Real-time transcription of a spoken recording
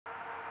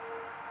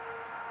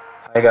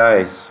Hi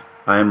guys,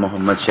 I am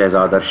Mohammad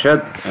Shehzad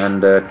Arshad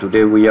and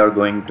today we are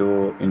going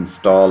to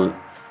install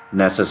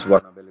Nessus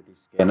Vulnerability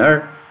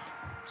Scanner.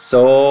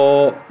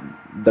 So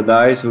the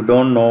guys who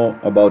don't know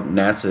about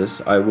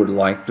Nessus, I would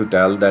like to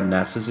tell that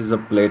Nessus is a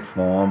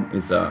platform,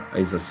 is a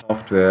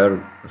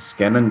software,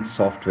 scanning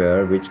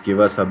software which give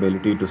us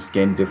ability to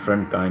scan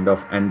different kind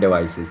of end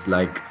devices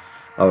like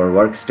our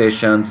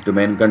workstations,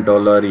 domain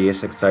controller,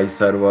 ESXi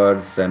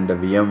servers and the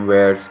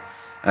VMwares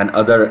and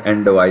other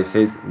end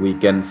devices we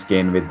can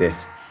scan with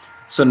this.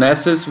 So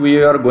Nessus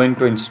we are going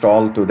to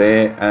install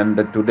today, and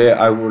today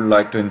I would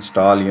like to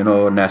install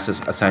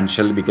Nessus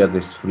Essential because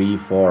it's free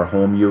for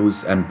home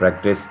use and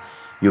practice.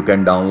 You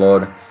can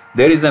download.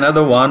 There is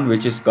another one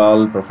which is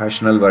called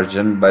professional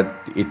version, but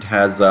it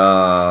has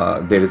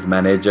there is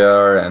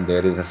manager and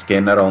there is a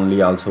scanner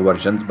only also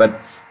versions, but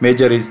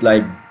major is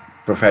like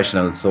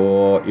professional.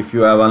 So if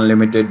you have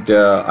unlimited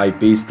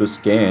IPs to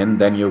scan,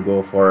 then you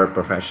go for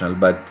professional,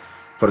 but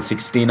for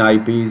 16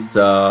 IPs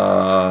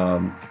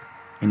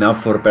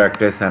enough for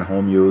practice and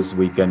home use,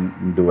 we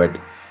can do it.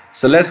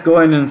 So let's go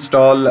and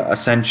install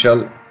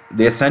Essential.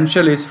 The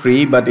Essential is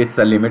free, but it's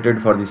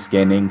limited for the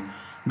scanning.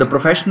 The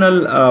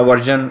professional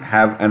version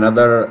have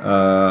another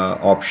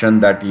option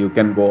that you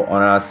can go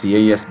on a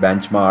CIS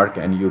benchmark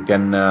and you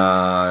can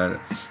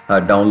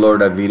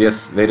download a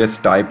various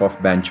type of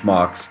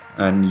benchmarks,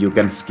 and you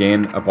can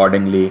scan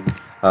accordingly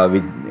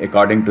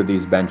according to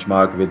these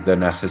benchmark with the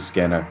Nessus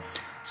scanner.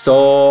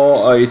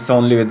 So it's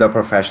only with the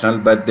professional,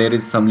 but there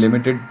is some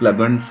limited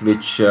plugins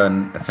which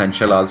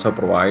Essential also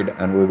provide,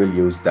 and we will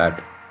use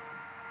that.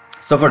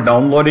 So for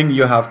downloading,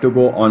 you have to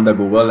go on the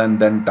Google and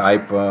then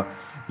type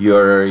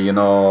your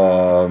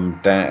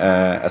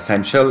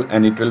Essential,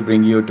 and it will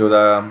bring you to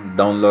the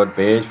download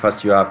page.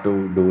 First you have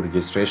to do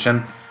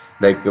registration,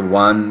 like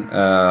one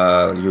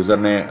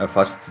username,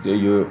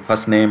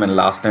 first name and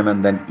last name,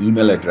 and then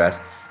email address,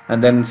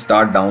 and then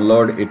start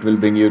download. It will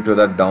bring you to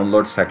the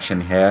download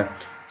section here.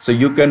 So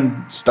you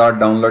can start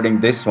downloading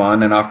this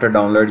one, and after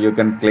download you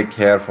can click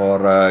here for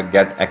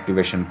get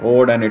activation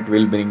code, and it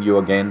will bring you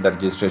again the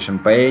registration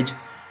page.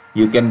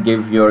 You can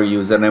give your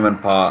username and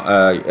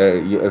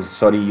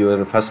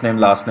your first name,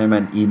 last name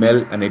and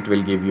email, and it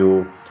will give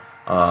you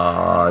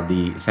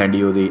send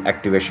you the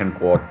activation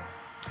code.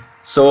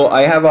 So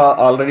I have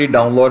already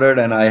downloaded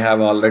and I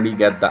have already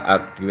get the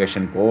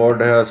activation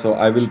code. So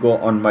I will go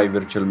on my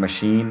virtual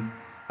machine.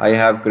 I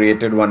have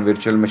created one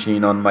virtual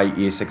machine on my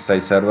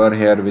ESXi server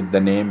here with the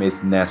name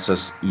is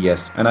Nessus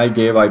ES, and I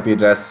gave IP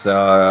address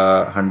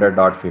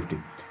 100.50.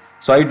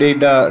 So I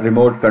did a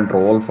remote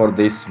control for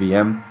this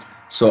VM.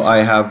 So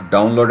I have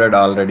downloaded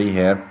already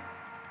here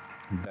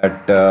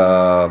that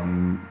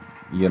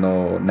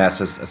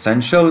Nessus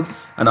Essential,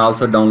 and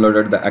also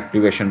downloaded the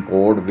activation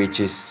code which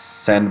is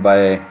sent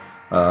by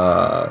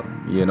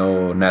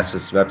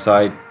Nessus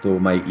website to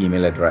my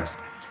email address.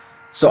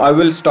 So I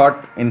will start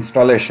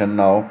installation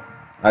now.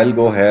 I'll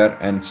go here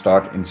and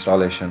start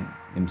installation.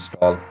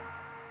 Install.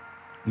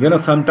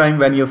 Sometime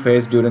when you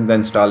face during the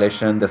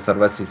installation, the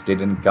services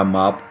didn't come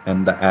up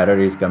and the error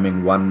is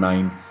coming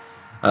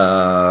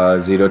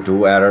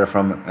 1902 error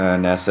from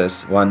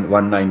Nessus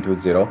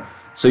 1920.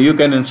 So you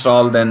can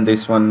install then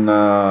this one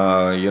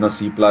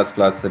C++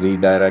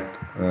 redirect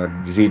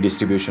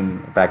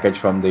redistribution package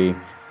from the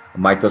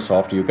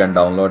Microsoft. You can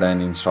download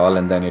and install,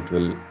 and then it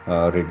will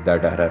read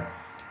that error.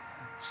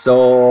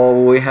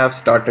 So we have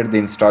started the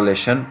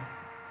installation.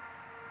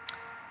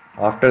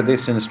 After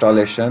this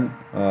installation,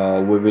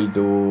 we will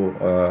do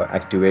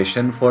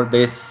activation for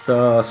this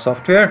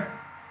software.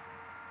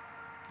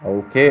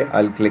 Okay,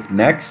 I'll click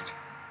next.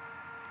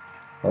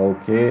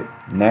 Okay,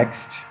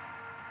 next,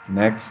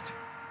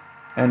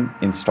 and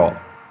install.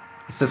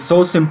 It's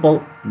so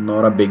simple,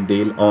 not a big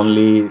deal,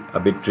 only a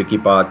bit tricky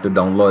part to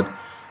download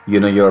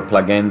your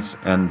plugins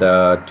and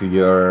to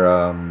your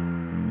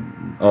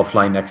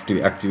offline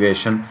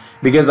activation,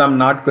 because I'm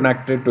not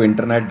connected to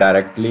internet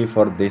directly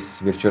for this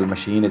virtual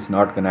machine. It's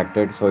not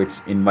connected, so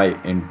it's in my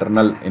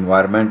internal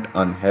environment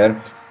on here,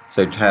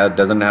 so it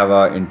doesn't have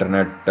a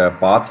internet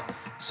path.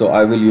 So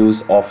I will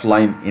use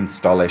offline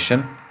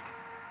installation.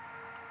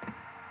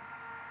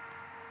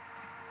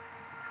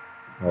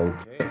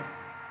 Okay,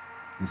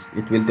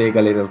 it will take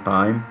a little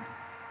time.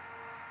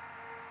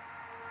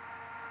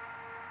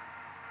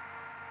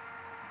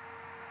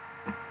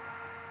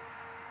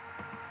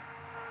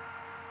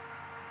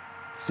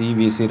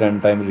 CVC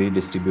runtime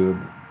redistributable,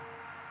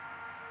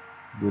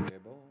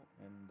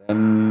 and then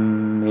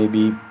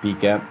maybe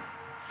pcap.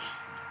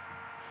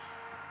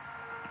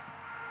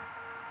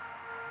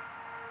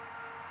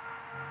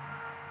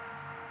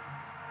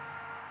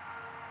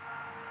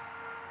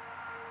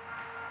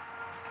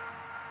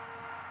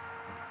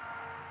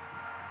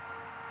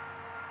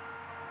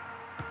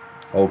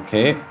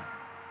 Okay,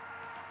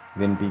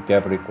 then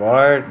pcap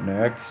required.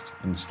 Next,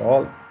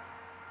 install,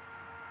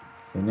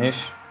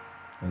 finish.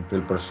 It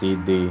will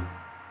proceed the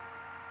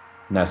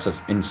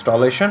Nessus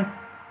installation.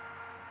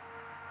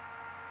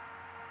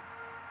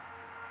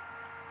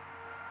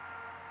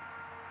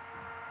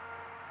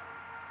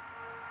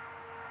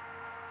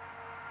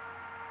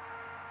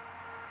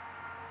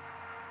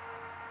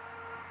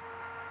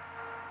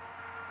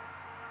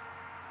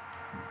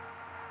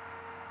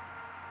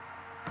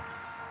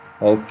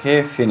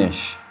 Okay,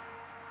 finish.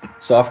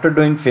 So after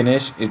doing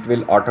finish, it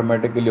will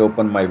automatically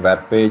open my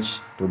web page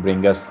to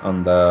bring us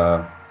on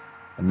the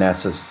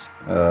Nessus.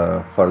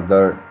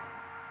 Further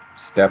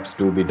steps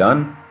to be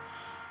done,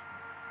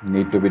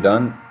 need to be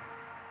done.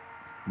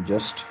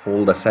 Just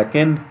hold a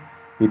second.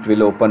 It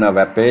will open a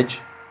web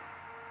page.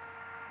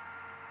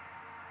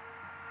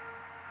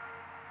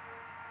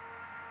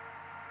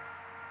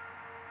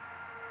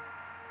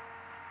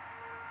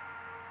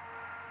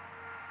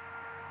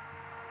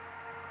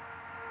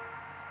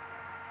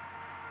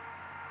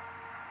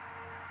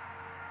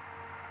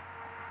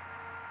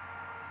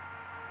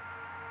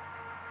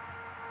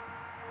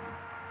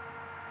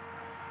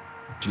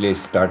 Actually,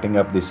 starting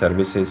up the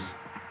services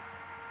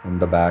on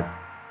the back.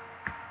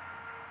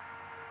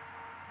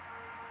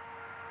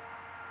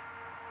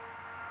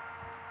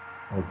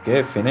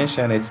 Okay, finish,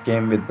 and it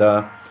came with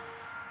the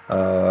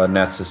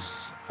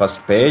Nessus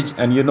first page.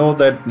 And you know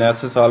that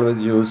Nessus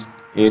always used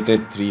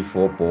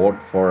 8834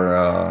 port for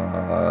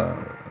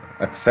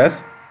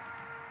access.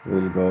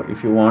 We'll go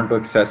if you want to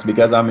access,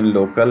 because I'm in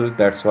local,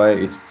 that's why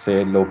it's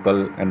say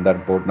local and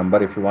that port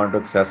number. If you want to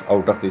access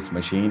out of this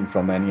machine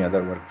from any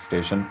other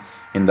workstation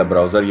in the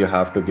browser, you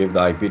have to give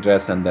the IP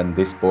address and then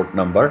this port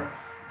number,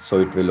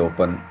 so it will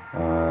open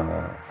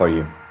for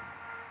you.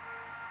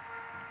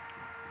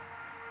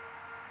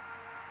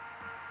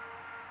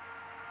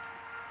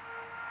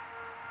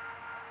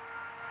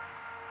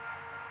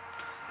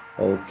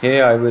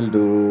 Okay, I will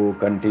do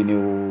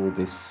continue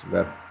this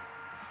web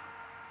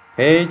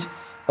page.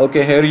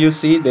 Okay, here you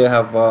see they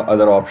have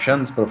other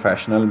options: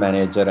 professional,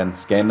 manager, and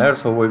scanner.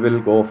 So we will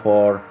go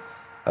for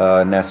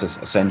Nessus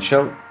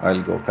Essential.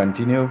 I'll go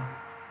continue.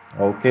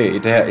 Okay,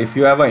 if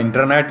you have an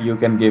internet, you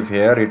can give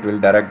here. It will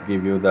direct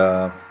give you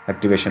the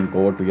activation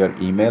code to your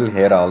email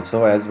here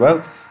also as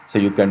well. So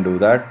you can do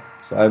that.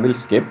 So I will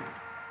skip.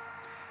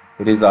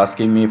 It is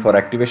asking me for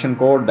activation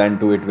code, then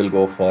to it will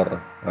go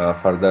for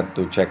further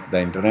to check the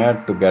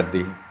internet to get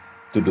the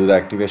to do the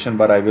activation.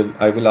 But I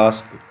will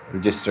ask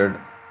registered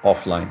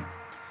offline.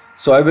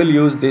 So I will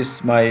use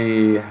this my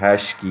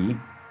hash key,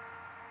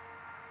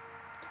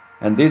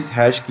 and this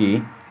hash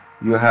key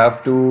you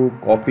have to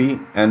copy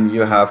and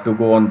you have to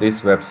go on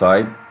this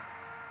website.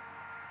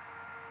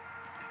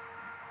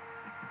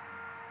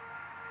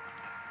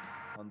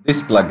 On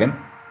this plugin,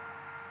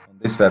 on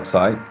this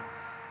website,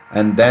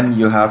 and then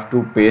you have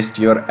to paste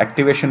your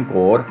activation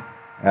code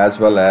as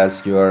well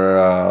as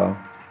your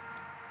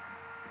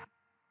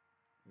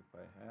if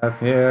I have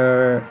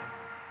here,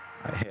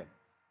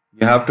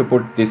 you have to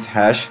put this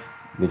hash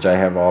which I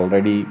have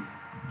already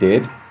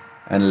did,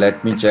 and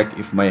let me check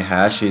if my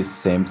hash is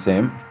same.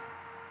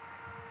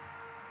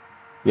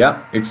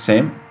 Yeah, it's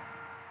same.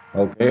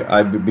 Okay,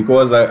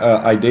 because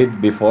I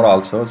did before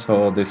also,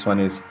 so this one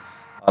is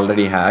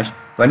already hash.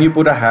 When you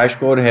put a hash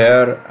code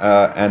here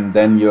and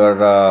then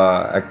your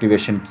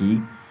activation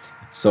key,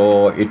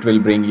 so it will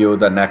bring you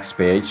the next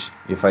page.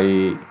 If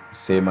I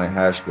say my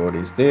hash code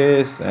is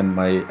this and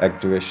my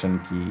activation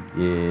key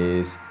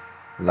is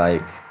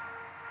like,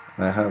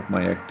 I have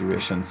my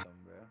activation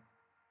somewhere.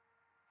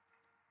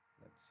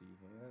 Let's see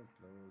here,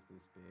 close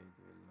this page,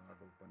 will not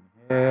open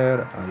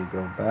here. I'll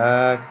go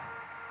back.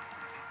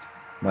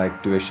 My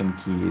activation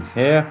key is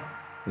here,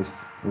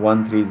 is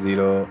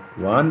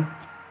 1301.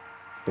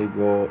 We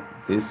go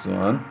this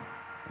one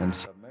and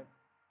submit.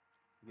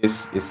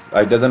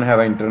 I doesn't have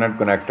an internet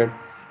connected,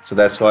 so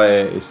that's why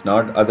it's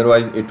not.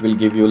 Otherwise it will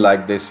give you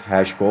like this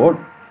hash code.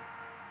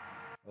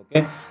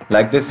 Okay,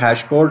 like this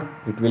hash code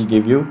it will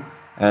give you,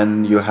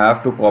 and you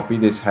have to copy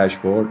this hash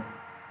code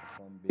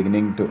from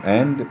beginning to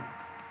end.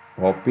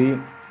 Copy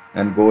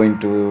and go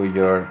into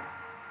your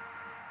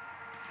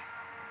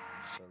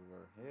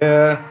server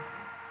here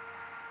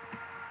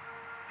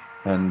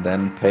and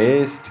then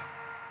paste.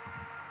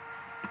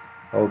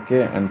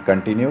 Okay, and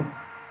continue.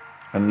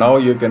 And now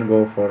you can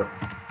go for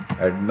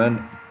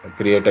admin,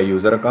 create a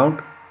user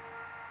account.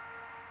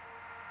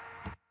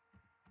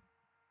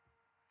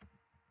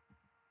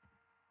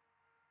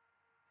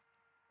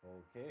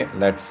 Okay,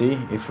 let's see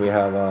if we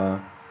have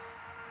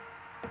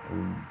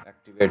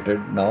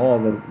activated. Now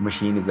our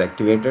machine is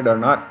activated or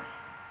not.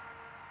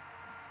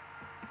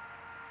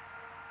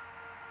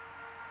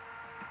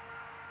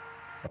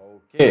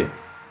 Okay,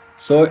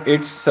 so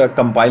it's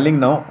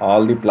compiling now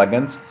all the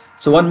plugins.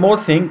 So one more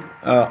thing,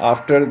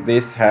 after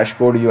this hash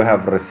code you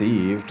have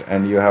received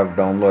and you have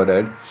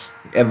downloaded,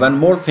 one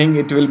more thing,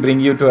 it will bring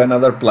you to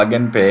another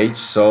plugin page,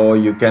 so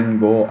you can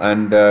go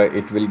and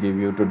it will give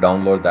you to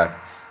download that.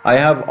 I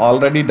have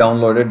already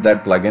downloaded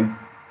that plugin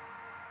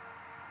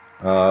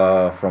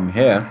from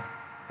here.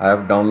 I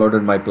have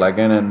downloaded my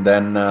plugin, and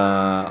then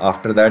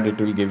after that it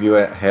will give you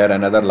here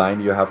another line.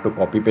 You have to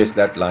copy paste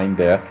that line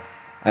there,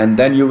 and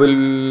then you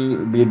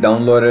will be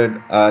downloaded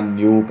a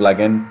new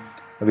plugin,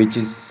 which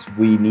is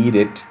we need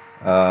it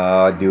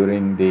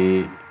during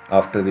the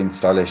after the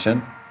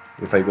installation.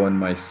 If I go in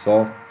my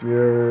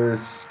software,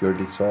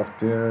 security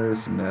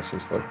softwares,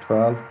 Nessus for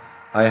 12,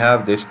 I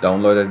have this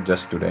downloaded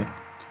just today.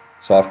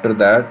 So after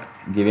that,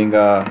 giving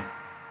a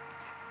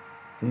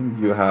thing,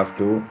 you have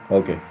to,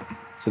 okay,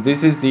 So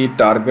this is the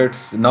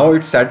targets. Now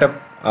it's set up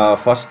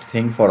first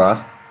thing for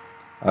us.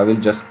 I will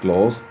just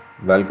close.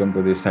 Welcome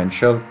to the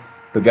essential.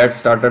 To get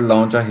started,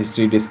 launch a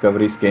history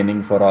discovery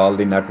scanning for all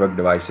the network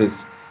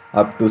devices.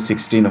 Up to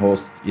 16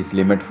 hosts is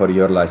limit for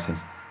your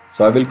license.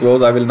 So I will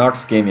close. I will not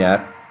scan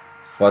yet.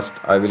 First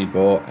I will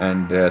go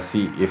and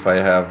see if I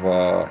have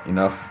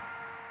enough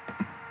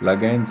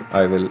plugins.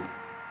 I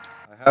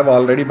have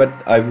already, but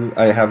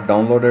I have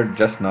downloaded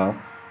just now.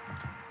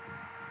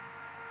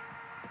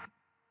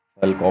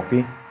 I'll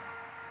copy.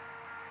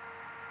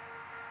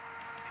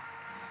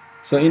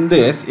 So in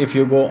this, if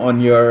you go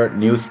on your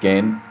new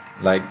scan,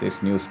 like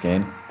this new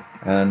scan,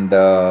 and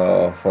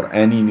for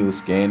any new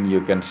scan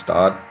you can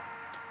start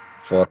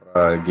for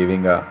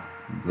giving a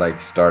like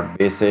start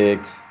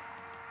basics,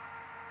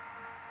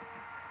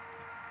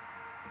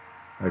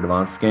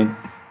 advanced scan,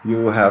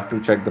 you have to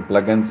check the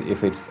plugins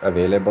if it's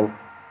available.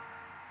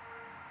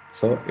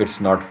 So it's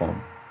not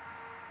found.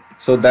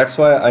 So that's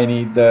why I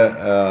need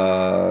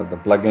the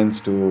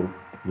plugins to,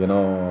 you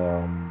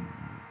know,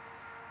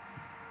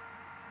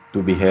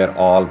 to be here,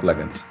 all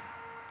plugins.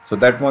 So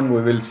that one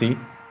we will see.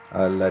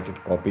 I'll let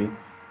it copy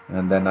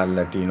and then I'll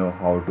let you know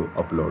how to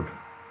upload.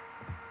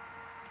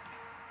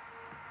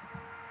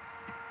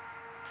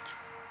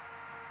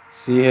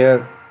 See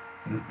here,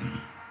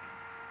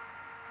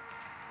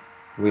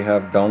 we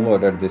have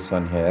downloaded this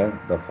one here,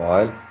 the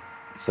file.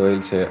 So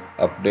it'll say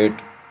update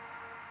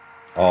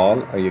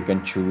all, or you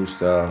can choose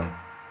the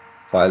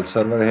file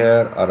server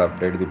here or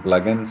update the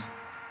plugins.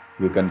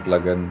 You can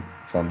plug in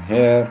from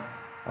here.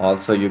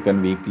 Also you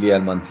can weekly or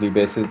monthly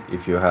basis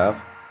if you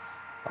have,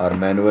 or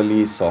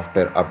manually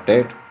software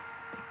update.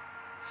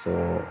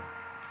 So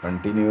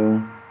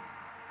continue.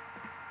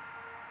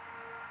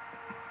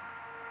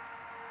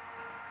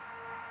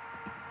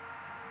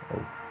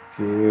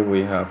 Okay,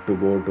 we have to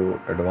go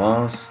to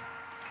advanced,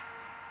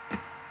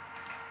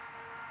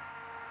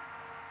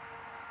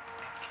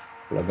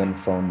 plugin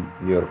from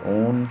your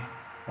own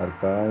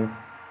archive.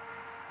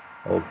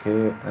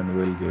 Okay, and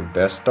we'll give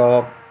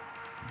desktop,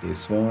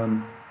 this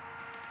one.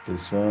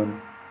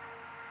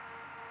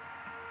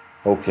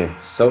 Okay,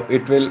 so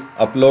it will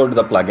upload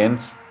the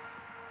plugins.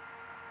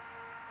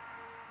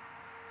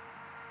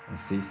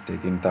 See, it's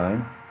taking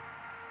time.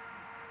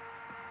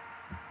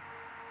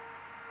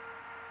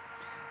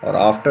 Or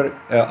after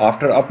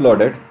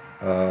uploaded,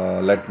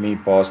 let me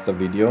pause the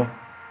video,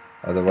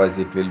 otherwise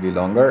it will be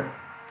longer.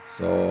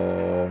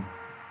 So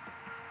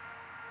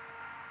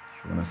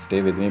you want to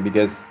stay with me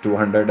because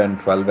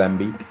 212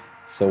 MB.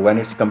 So when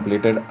it's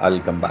completed, I'll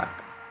come back.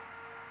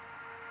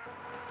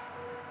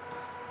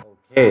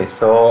 Okay,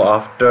 so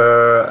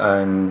after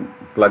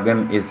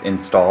plugin is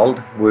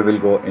installed, we will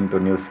go into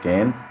new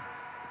scan.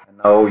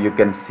 Now you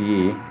can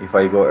see if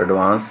I go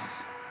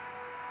advanced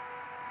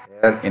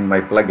here in my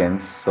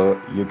plugins,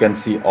 so you can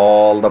see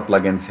all the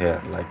plugins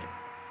here, like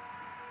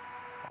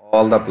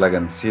all the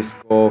plugins,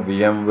 Cisco,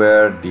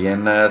 VMware,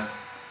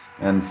 DNS,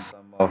 and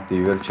some of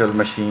the virtual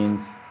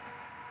machines,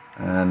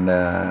 and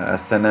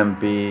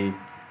SNMP.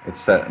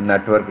 It's a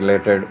network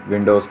related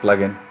Windows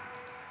plugin.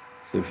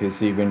 So if you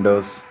see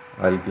Windows,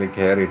 I'll click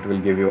here, it will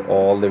give you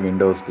all the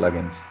Windows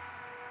plugins.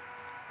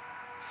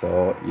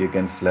 So you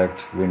can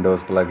select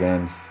Windows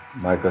plugins,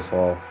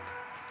 Microsoft,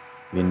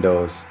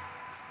 Windows.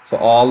 So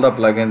all the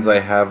plugins I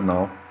have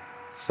now.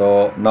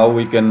 So now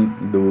we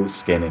can do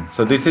scanning.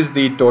 So this is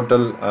the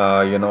total,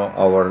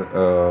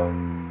 our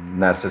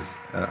Nessus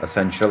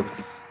essential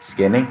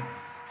scanning.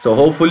 So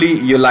hopefully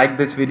you like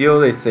this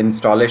video. It's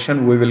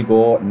installation. We will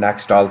go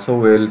next also.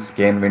 We will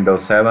scan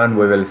Windows 7.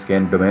 We will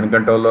scan domain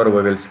controller.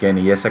 We will scan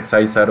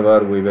Esxi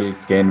server. We will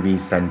scan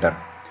vCenter.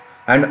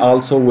 And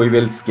also we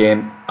will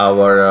scan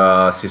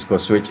our Cisco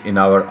switch in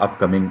our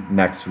upcoming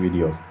next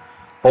video.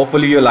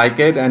 Hopefully you like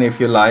it, and if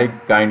you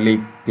like,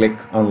 kindly click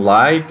on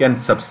like and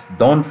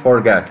don't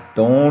forget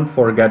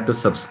to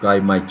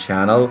subscribe my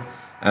channel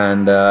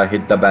and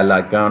hit the bell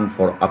icon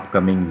for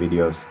upcoming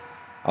videos.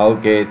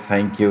 Okay,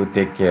 thank you,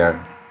 take care.